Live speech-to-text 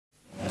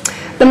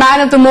The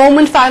man of the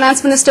moment,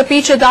 Finance Minister P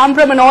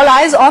Chidambaram, and all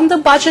eyes on the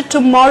budget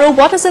tomorrow.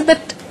 What is it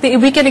that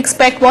we can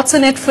expect? What's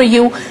in it for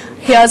you?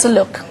 Here's a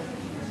look.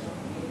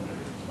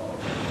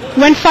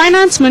 When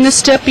Finance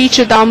Minister P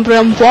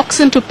Chidambaram walks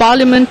into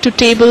Parliament to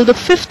table the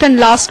fifth and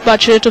last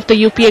budget of the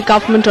UPA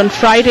government on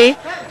Friday,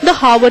 the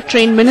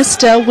Harvard-trained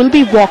minister will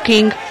be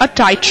walking a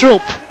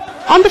tightrope.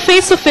 On the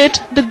face of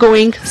it, the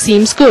going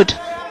seems good.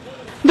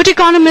 But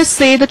economists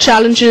say the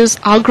challenges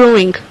are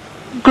growing.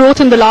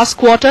 Growth in the last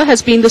quarter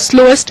has been the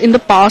slowest in the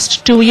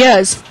past 2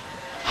 years.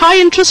 High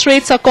interest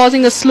rates are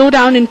causing a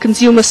slowdown in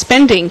consumer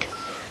spending.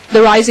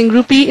 The rising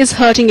rupee is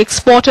hurting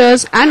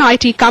exporters and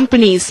IT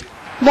companies.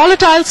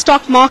 Volatile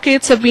stock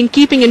markets have been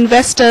keeping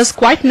investors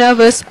quite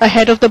nervous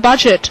ahead of the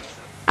budget.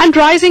 And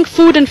rising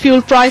food and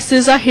fuel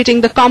prices are hitting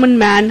the common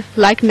man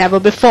like never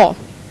before.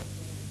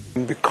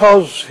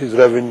 Because his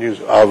revenues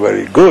are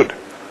very good,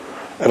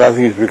 and I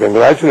think he should be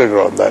congratulated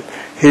on that,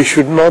 he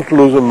should not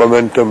lose the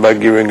momentum by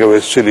giving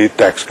away silly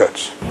tax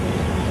cuts.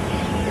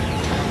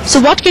 So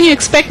what can you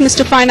expect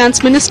Mr.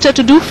 Finance Minister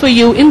to do for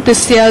you in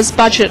this year's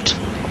budget?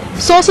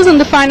 Sources in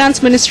the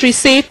Finance Ministry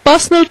say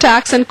personal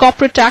tax and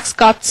corporate tax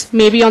cuts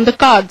may be on the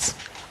cards.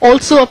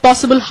 Also a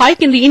possible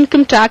hike in the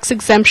income tax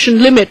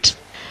exemption limit.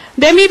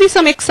 There may be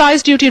some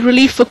excise duty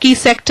relief for key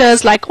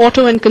sectors like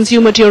auto and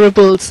consumer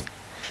durables.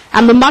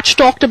 And the much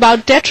talked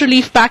about debt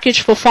relief package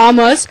for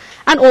farmers,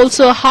 and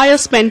also a higher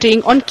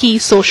spending on key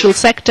social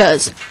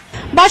sectors.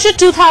 Budget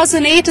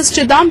 2008 is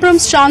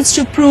Chidambaram's chance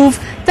to prove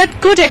that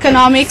good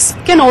economics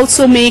can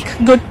also make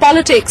good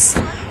politics.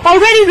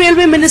 Already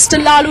Railway Minister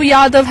Lalu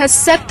Yadav has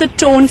set the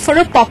tone for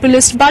a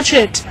populist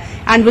budget.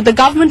 And with the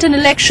government in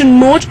election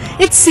mode,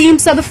 it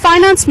seems that the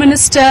Finance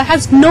Minister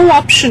has no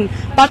option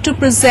but to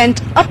present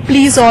a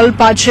please-all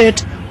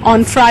budget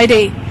on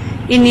Friday.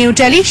 In New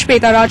Delhi,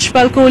 Shweta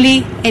Rajpal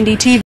Kohli, NDTV.